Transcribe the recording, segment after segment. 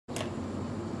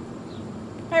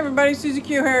Hi everybody, Susie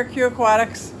Q here at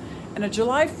QueAquatics, and a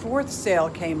July 4th sale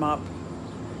came up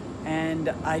and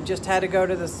I just had to go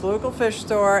to this local fish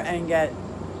store and get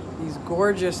these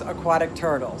gorgeous aquatic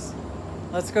turtles.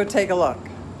 Let's go take a look.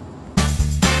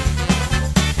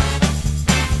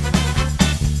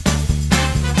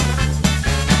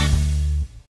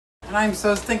 And I'm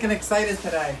so stinking excited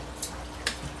today.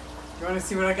 You want to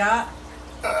see what I got?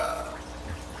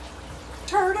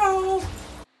 Turtle!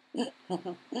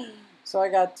 So I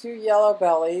got 2 yellow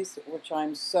bellies, which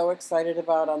I'm so excited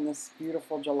about on this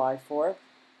beautiful July 4th.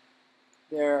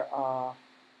 They're, so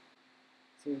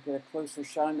you get a closer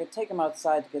shot. I'm going to take them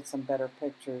outside to get some better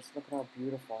pictures. Look at how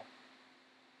beautiful.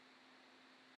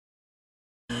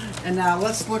 And now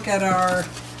let's look at our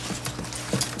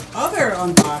other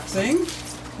unboxing,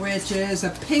 which is a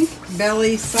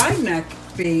Pinkbelly Sideneck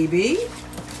baby.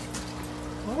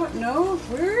 Oh, no,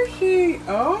 where is she?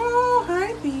 Oh,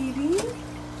 hi, baby.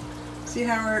 See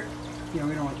how her, we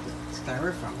don't want the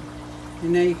styrofoam.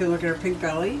 And now you can look at her pink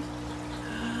belly.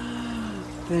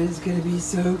 That is going to be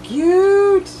so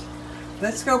cute.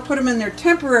 Let's go put them in their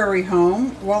temporary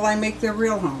home while I make their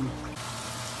real home.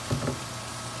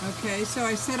 Okay, so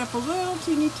I set up a little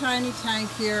teeny tiny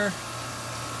tank here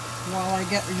while I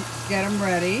get them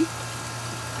ready.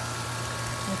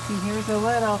 Let's see, here's a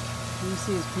little, you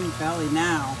see his pink belly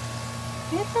now.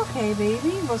 It's okay,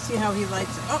 baby. We'll see how he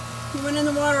likes it. Oh, he went in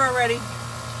the water already.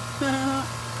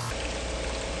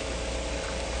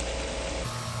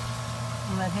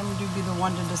 Let him be the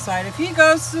one to decide if he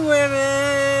goes swimming.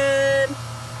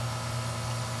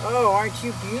 Oh, aren't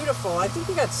you beautiful? I think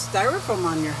you got styrofoam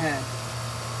on your head.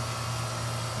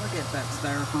 We'll get that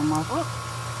styrofoam off. Oh,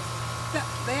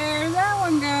 there that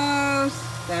one goes.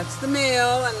 That's the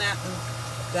male, and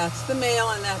that's the male,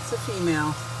 and that's the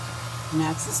female. And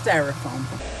that's the styrofoam.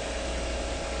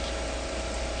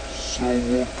 So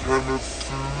what kind of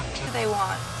food do they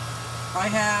want? I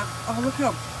have, oh look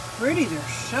how pretty their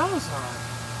shells are.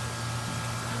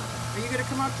 Are you going to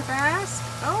come up to bask?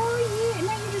 Oh yeah,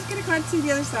 now you're just going to come to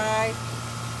the other side.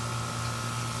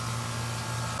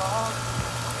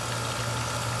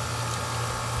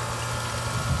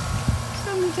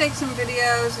 So I'm going to take some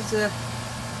videos. It's a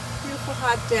beautiful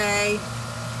hot day.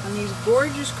 And these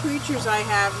gorgeous creatures I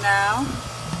have now.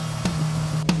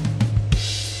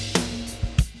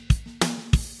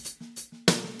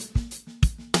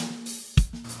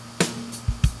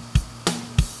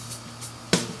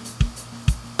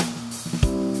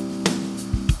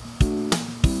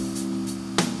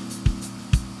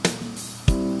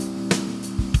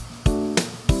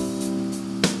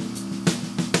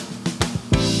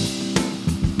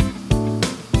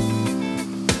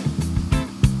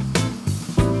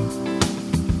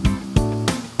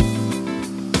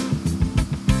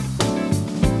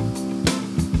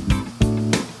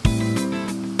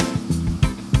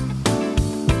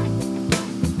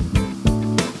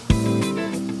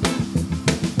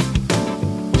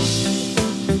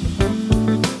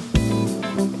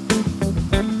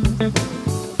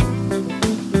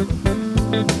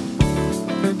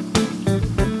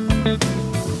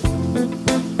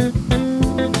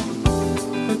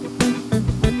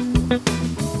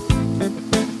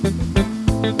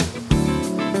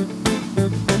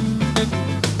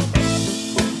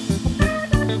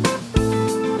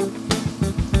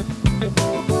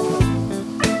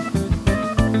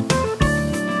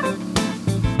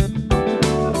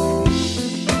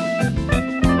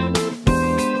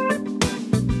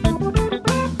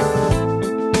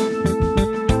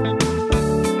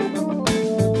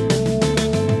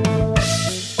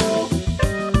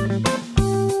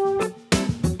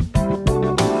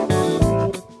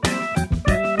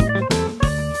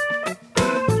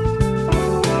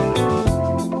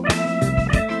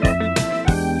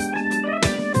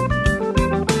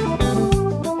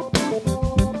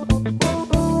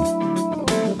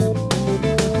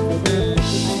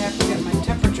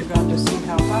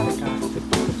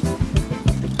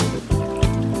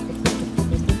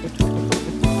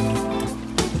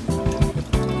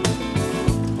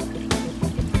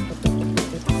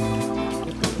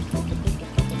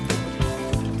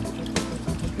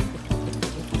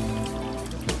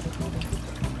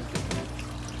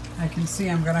 I can see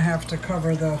I'm going to have to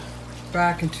cover the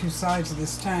back and 2 sides of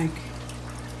this tank.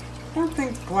 I don't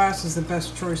think glass is the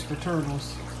best choice for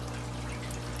turtles.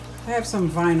 I have some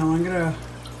vinyl. I'm going to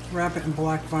wrap it in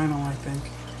black vinyl, I think.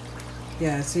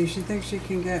 Yeah, see, she thinks she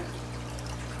can get...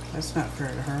 That's not fair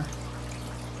to her.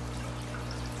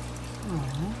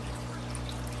 Oh.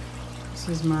 This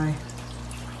is my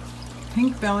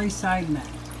Pinkbelly Sideneck.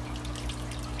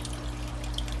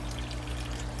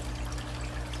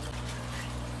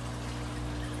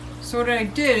 So what I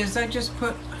did is I just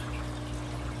put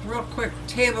real quick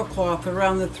tablecloth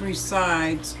around the 3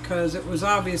 sides because it was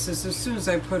obvious as soon as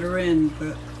I put her in,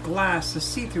 the glass, the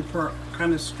see-through part,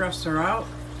 kind of stressed her out.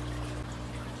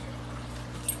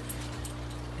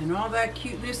 And all that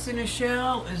cuteness in a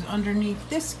shell is underneath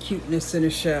this cuteness in a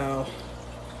shell.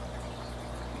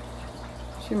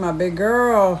 She's my big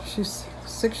girl. She's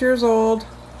 6 years old.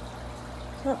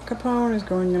 Oh, Capone is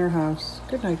going in her house.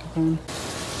 Good night, Capone.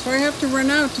 So I have to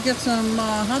run out to get some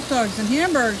hot dogs and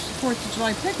hamburgers for 4th of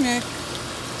July picnic.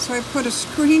 So I put a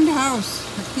screened house,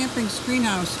 a camping screen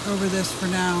house over this for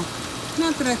now.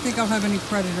 Not that I think I'll have any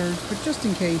predators, but just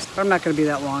in case. But I'm not going to be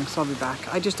that long, so I'll be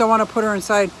back. I just don't want to put her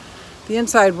inside the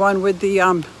inside one with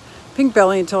the pink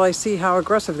belly until I see how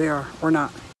aggressive they are or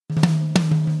not.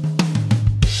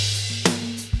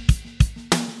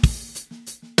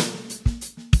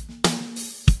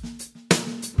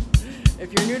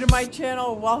 If you're new to my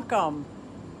channel, welcome.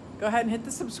 Go ahead and hit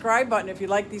the subscribe button if you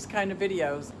like these kind of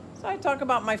videos. So I talk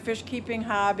about my fish keeping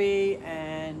hobby,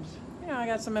 and you know, I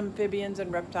got some amphibians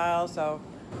and reptiles. So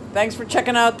thanks for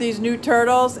checking out these new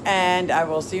turtles, and I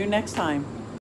will see you next time.